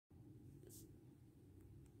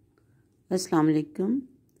अस्सलाम वालेकुम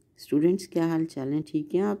स्टूडेंट्स, क्या हाल चाल हैं?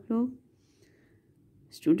 ठीक हैं आप लोग?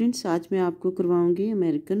 स्टूडेंट्स, आज मैं आपको करवाऊंगी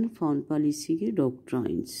अमेरिकन फॉरेन पॉलिसी के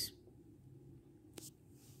डॉक्ट्राइन्स।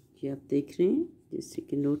 ये आप देख रहे हैं, जैसे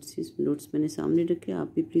कि नोट्स मैंने सामने रखे।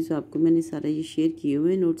 आप भी प्लीज़, आपको मैंने सारा ये शेयर किए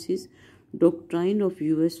हुए notes. Doctrine of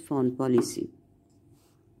US foreign policy.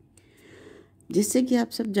 जैसे कि आप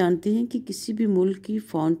सब जानते हैं कि किसी भी मुल्क की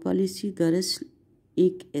फॉरेन पॉलिसी दरअसल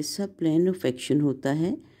एक ऐसा प्लान ऑफ एक्शन होता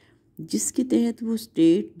है जिसके तहत वो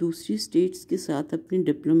स्टेट दूसरी स्टेट्स के साथ अपनी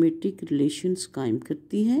डिप्लोमेटिक रिलेशंस कायम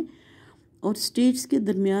करती हैं और स्टेट्स के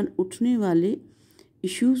दरमियान उठने वाले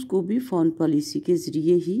इश्यूज़ को भी फॉरेन पॉलिसी के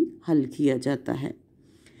ज़रिए ही हल किया जाता है।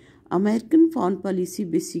 American foreign policy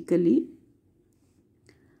basically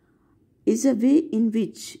is a way in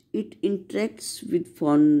which it interacts with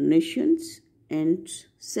foreign nations and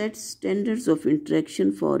sets standards of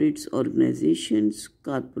interaction for its organizations,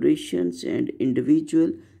 corporations and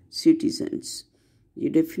individual citizens। ये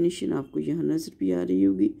डेफिनेशन आपको यहाँ नज़र भी आ रही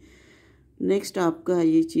होगी। नेक्स्ट आपका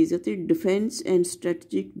ये चीज़ आती है defence and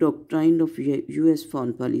strategic doctrine of US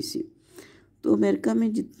foreign policy. तो अमेरिका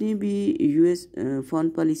में जितने भी यूएस फॉरेन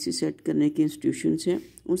पॉलिसी सेट करने के इंस्टीट्यूशंस हैं,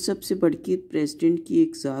 उन सबसे बढ़ के प्रेसिडेंट की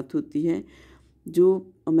एक ज़ात होती है जो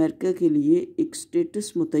अमेरिका के लिए एक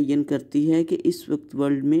स्टेटस मुतय्यन करती है कि इस वक्त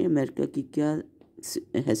वर्ल्ड में अमेरिका की क्या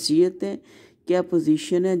हैसियत है, क्या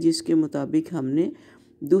पोजीशन है, जिसके मुताबिक हमने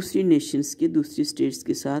दूसरी नेशंस के दूसरी स्टेट्स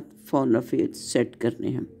के साथ फॉरेन अफेयर्स सेट करने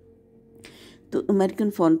हैं। तो अमेरिकन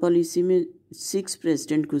फॉरेन पॉलिसी में 6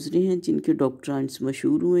 प्रेसिडेंट गुजरे हैं जिनके डॉक्ट्राइन्स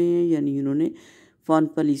मशहूर हुए हैं, यानी उन्होंने फॉरेन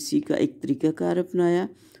पॉलिसी का एक तरीक़ाकार अपनाया।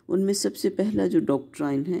 उनमें सबसे पहला जो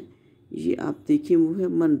डॉक्ट्राइन है, ये आप देखिए, वो है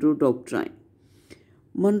मनरो डॉक्ट्राइन।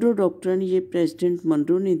 मनरो डॉक्ट्राइन ये प्रेसिडेंट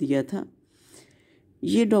मनरो ने दिया था।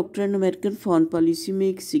 ये डॉक्ट्राइन अमेरिकन फॉरेन पॉलिसी में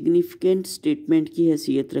एक सिग्निफिकेंट स्टेटमेंट की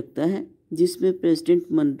हैसियत रखता है, जिसमें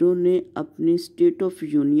प्रेसिडेंट मनरो ने अपने स्टेट ऑफ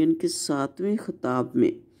यूनियन के 7वें खिताब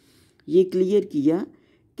में ये क्लियर किया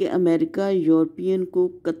कि अमेरिका यूरोपियन को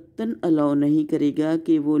कत्तन अलाउ नहीं करेगा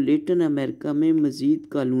कि वो लेटिन अमेरिका में मज़ीद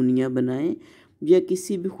कॉलोनियाँ बनाएं या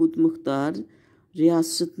किसी भी खुद मुख्तार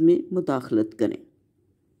रियासत में मुदाखलत करें।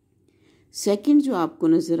 सेकंड जो आपको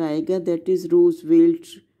नज़र आएगा, दैट इज़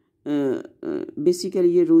रूजवेल्ट। बेसिकली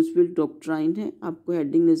ये रूजवेल्ट डॉक्ट्राइन है। आपको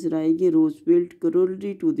हेडिंग नज़र आएगी, Roosevelt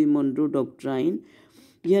corollary to the Munro doctrine.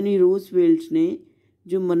 यानी रूजवेल्ट ने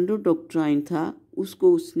जो मनरो डॉक्ट्राइन था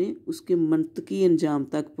उसको उसने उसके मंतकी अंजाम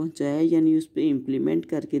तक पहुंचाया, यानी उस पर इम्प्लीमेंट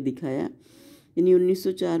करके दिखाया। यानी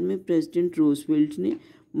 1904 में प्रेसिडेंट रूजवेल्ट ने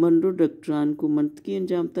मनरो डॉक्ट्राइन को मंतकी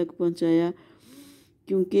अंजाम तक पहुंचाया,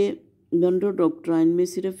 क्योंकि मनरो डॉक्ट्राइन में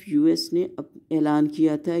सिर्फ यूएस ने ऐलान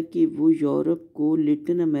किया था कि वो यूरोप को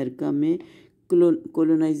लेटिन अमेरिका में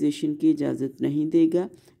कॉलोनाइजेशन की इजाज़त नहीं देगा,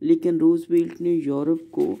 लेकिन रूजवेल्ट ने यूरोप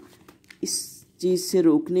को इस चीज़ से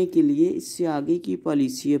रोकने के लिए इससे आगे की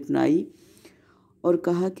पॉलिसी अपनाई और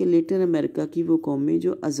कहा कि लेटिन अमेरिका की वो कौमें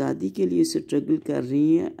जो आज़ादी के लिए स्ट्रगल कर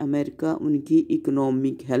रही हैं, अमेरिका उनकी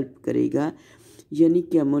इकोनॉमिक हेल्प करेगा। यानी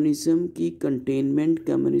कम्युनिज़म की कंटेनमेंट,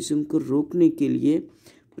 कम्युनिज़म को रोकने के लिए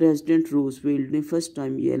प्रेसिडेंट रूजवेल्ट ने फर्स्ट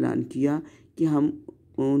टाइम ये ऐलान किया कि हम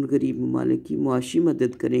उन गरीब ममालिक की मुआशी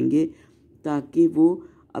मदद करेंगे ताकि वो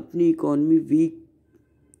अपनी इकॉनमी वीक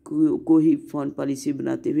को ही फॉरेन पॉलिसी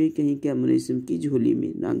बनाते हुए कहीं कम्युनिज्म की झोली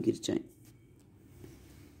में ना गिर जाएं।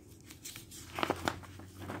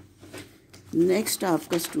 नेक्स्ट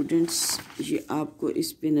आपका स्टूडेंट्स, ये आपको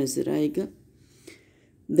इस पे नज़र आएगा,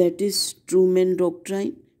 दैट इज़ ट्रूमैन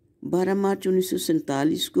डॉक्ट्राइन। 12 मार्च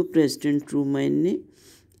 1947 को प्रेसिडेंट ट्रूमैन ने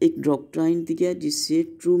एक डॉक्ट्राइन दिया जिसे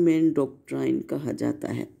ट्रूमैन डॉक्ट्राइन कहा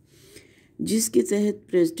जाता है, जिसके तहत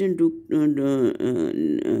प्रेसिडेंट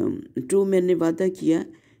ट्रूमैन ने वादा किया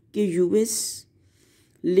कि यूएस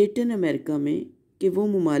लेटिन अमेरिका में कि वो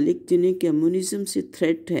ममालिक जिन्हें कम्युनिज़म से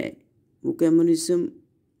थ्रेट है, वो कम्युनिज़म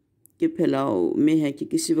के फैलाव में है कि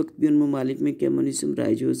किसी वक्त भी उन ममालिक में कम्युनिज़म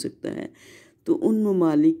राइज हो सकता है, तो उन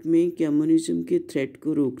ममालिक में कम्युनिज़म के थ्रेट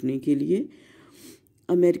को रोकने के लिए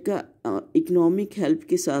अमेरिका इकनॉमिक हेल्प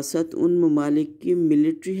के साथ साथ उन ममालिक की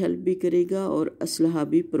मिलिट्री हेल्प भी करेगा और असलहा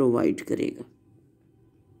भी प्रोवाइड करेगा।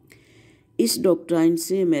 इस डॉक्ट्राइन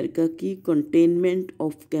से अमेरिका की कंटेनमेंट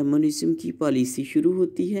ऑफ कम्युनिज्म की पॉलिसी शुरू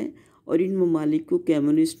होती है और इन ममालिक को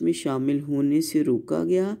कम्युनिस्ट में शामिल होने से रोका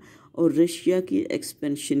गया और रशिया की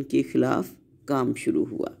एक्सपेंशन के ख़िलाफ़ काम शुरू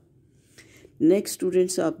हुआ। नेक्स्ट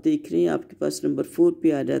स्टूडेंट्स, आप देख रहे हैं, आपके पास नंबर 4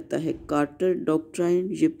 पे आ जाता है कार्टर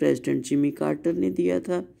डॉक्ट्राइन। ये प्रेसिडेंट जिमी कार्टर ने दिया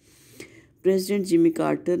था। प्रेसिडेंट जिमी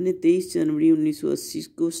कार्टर ने 23 जनवरी 1980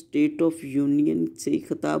 को स्टेट ऑफ यूनियन से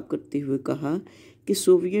खिताब करते हुए कहा कि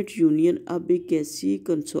सोवियत यूनियन अब एक ऐसी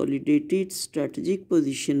कंसोलिडेटेड स्ट्रेटजिक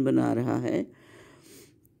पोजीशन बना रहा है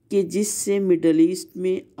कि जिससे मिडल ईस्ट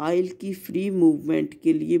में ऑयल की फ्री मूवमेंट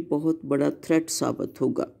के लिए बहुत बड़ा थ्रेट साबित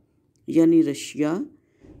होगा। यानी रशिया,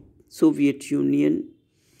 सोवियत यूनियन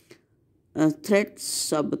थ्रेट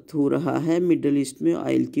साबित हो रहा है मिडल ईस्ट में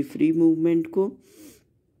ऑयल की फ्री मूवमेंट को,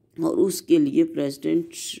 और उसके लिए प्रेसिडेंट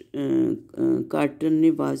कार्टर ने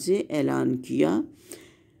वाज़े ऐलान किया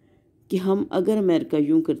कि हम अगर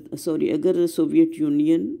अगर Soviet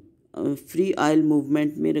union free oil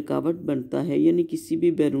movement में रुकावट बनता है, यानी किसी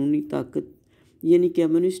भी बैरूनी ताकत यानी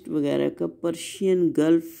कम्युनिस्ट वगैरह का पर्शियन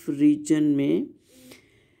गल्फ रीजन में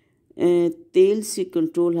तेल से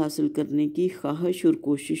कंट्रोल हासिल करने की ख्वाहिश और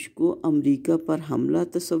कोशिश को अमेरिका पर हमला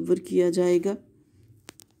तस्वर किया जाएगा।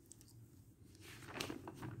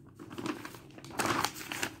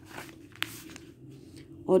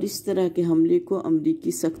 और इस तरह के हमले को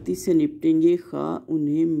अमेरिकी सख्ती से निपटेंगे, खा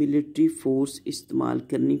उन्हें मिलिट्री फोर्स इस्तेमाल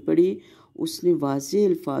करनी पड़ी। उसने वाज़ेह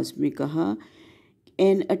अल्फाज में कहा,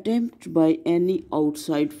 an attempt by any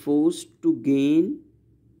outside force to gain,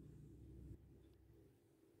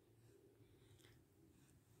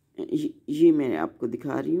 ये मैं आपको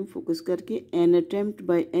दिखा रही हूँ फोकस करके, an attempt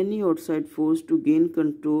by any outside force to gain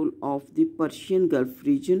control of the Persian gulf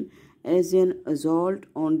reason as an assault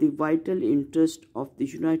on the vital interest of the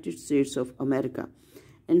United States of America,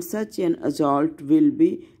 and such an assault will be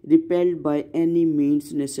repelled by any means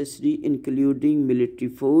necessary including military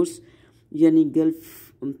force। यानी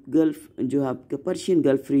gulf जो आपका Persian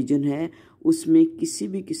gulf reason है उसमें किसी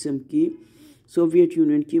भी किस्म की Soviet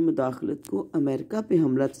union की मुदाखलत को अमेरिका पे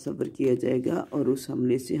हमला तस्वर किया जाएगा, और उस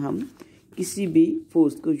हमले से हम किसी भी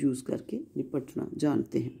फोर्स को यूज़ करके निपटना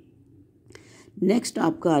जानते हैं। नेक्स्ट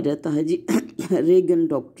आपका आ जाता है जी रेगन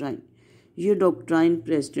डॉक्ट्राइन। ये डॉक्ट्राइन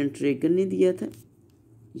प्रेसिडेंट रेगन ने दिया था।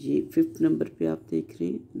 ये 5th नंबर पे आप देख रहे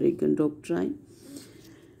हैं Reagan doctrine.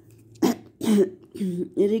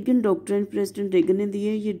 Reagan doctrine president Reagan ने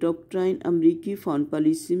दिया। ये डॉक्ट्राइन अमेरिकी फॉरेन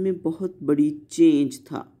पॉलिसी में बहुत बड़ी चेंज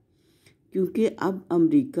था, क्योंकि अब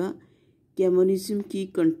अमेरिका कम्युनिज्म की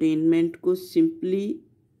कंटेनमेंट को सिंपली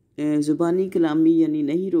ज़ुबानी कलामी यानी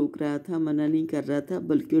नहीं रोक रहा था, मना नहीं कर रहा था,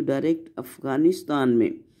 बल्कि डायरेक्ट अफ़गानिस्तान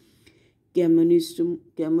में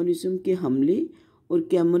कम्युनिज्म के हमले और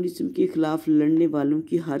कम्युनिज्म के ख़िलाफ़ लड़ने वालों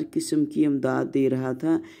की हर किस्म की इमदाद दे रहा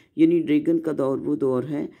था। यानी रेगन का दौर वो दौर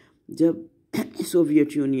है जब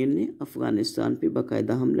सोवियत यूनियन ने अफ़गानिस्तान पे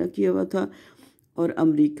बाकायदा हमला किया हुआ था, और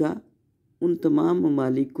अमेरिका उन तमाम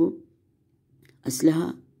ममालिक को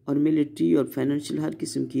असलहा और मिलिट्री और फाइनेंशियल हर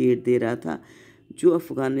किस्म की एड दे रहा था जो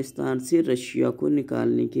अफ़गानिस्तान से रशिया को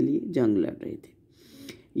निकालने के लिए जंग लड़ रहे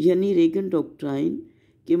थे। यानी रेगन डॉक्ट्राइन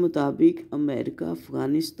के मुताबिक अमेरिका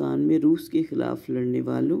अफ़गानिस्तान में रूस के ख़िलाफ़ लड़ने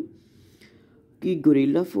वालों की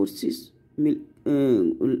गुरिल्ला फोर्सेस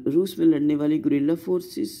रूस में लड़ने वाली गुरिल्ला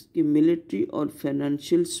फोर्सेस की मिलिट्री और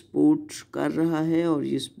फाइनेंशियल सपोर्ट कर रहा है, और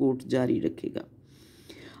ये सपोर्ट जारी रखेगा।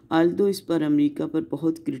 आल्दो इस पर अमेरिका पर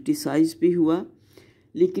बहुत क्रिटिसाइज़ भी हुआ,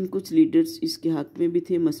 लेकिन कुछ लीडर्स इसके हक़ में भी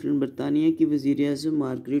थे। मसलन बरतानिया की वज़ीर-ए-आज़म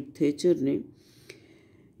मार्गरेट थैचर ने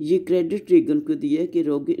ये क्रेडिट रेगन को दिया कि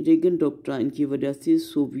रेगन डॉक्ट्राइन की वजह से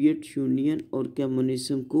सोवियत यूनियन और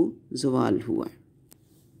कम्युनिज्म को ज़वाल हुआ।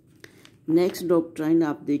 नेक्स्ट डॉक्ट्राइन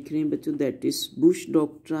आप देख रहे हैं बच्चों, दैट इज़ बुश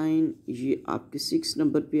डॉक्ट्राइन। ये आपके 6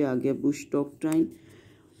 नंबर पे आ गया Bush doctrine.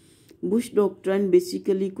 Bush doctrine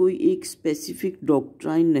basically कोई एक स्पेसिफिक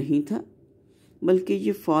डॉक्ट्राइन नहीं था, बल्कि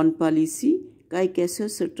ये फॉरेन पॉलिसी का एक ऐसा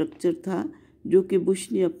स्ट्रक्चर था जो कि बुश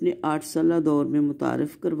ने अपने 8 साला दौर में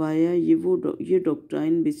मुतारफ़ करवाया। ये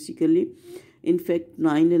डॉक्ट्राइन बेसिकली इनफैक्ट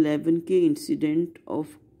 9/11 के इंसिडेंट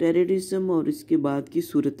ऑफ टेररिज्म और इसके बाद की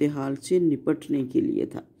सूरत हाल से निपटने के लिए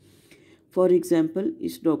था। फॉर एग्ज़ाम्पल,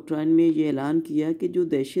 इस डॉक्ट्राइन में ये ऐलान किया कि जो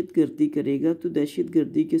दहशत गर्दी करेगा तो दहशत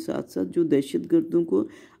गर्दी के साथ साथ जो दहशत गर्दों को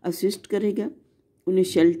असिस्ट करेगा, उन्हें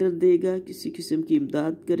शेल्टर देगा, किसी किस्म की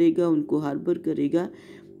इमदाद करेगा, उनको हार्बर करेगा,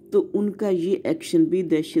 तो उनका ये एक्शन भी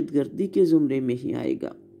दहशत गर्दी के ज़ुमरे में ही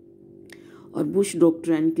आएगा। और बुश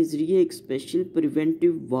डॉक्ट्राइन के ज़रिए एक स्पेशल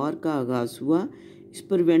प्रिवेंटिव वार का आगाज़ हुआ। इस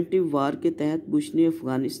प्रिवेंटिव वार के तहत बुश ने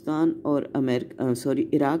अफ़गानिस्तान और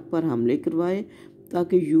इराक़ पर हमले करवाए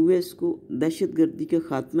ताकि यूएस को दहशत गर्दी का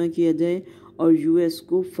ख़ात्मा किया जाए और यूएस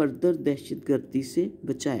को फर्दर दहशत गर्दी से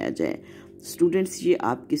बचाया जाए। स्टूडेंट्स, ये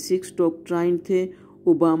आपके 6 डॉक्ट्राइन थे।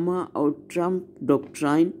 ओबामा और ट्रंप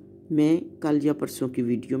डॉक्ट्राइन मैं कल या परसों की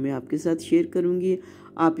वीडियो में आपके साथ शेयर करूंगी।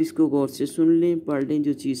 आप इसको गौर से सुन लें, पढ़ लें,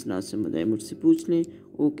 जो चीज़ ना समझ आए मुझसे पूछ लें।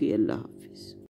 ओके, अल्लाह।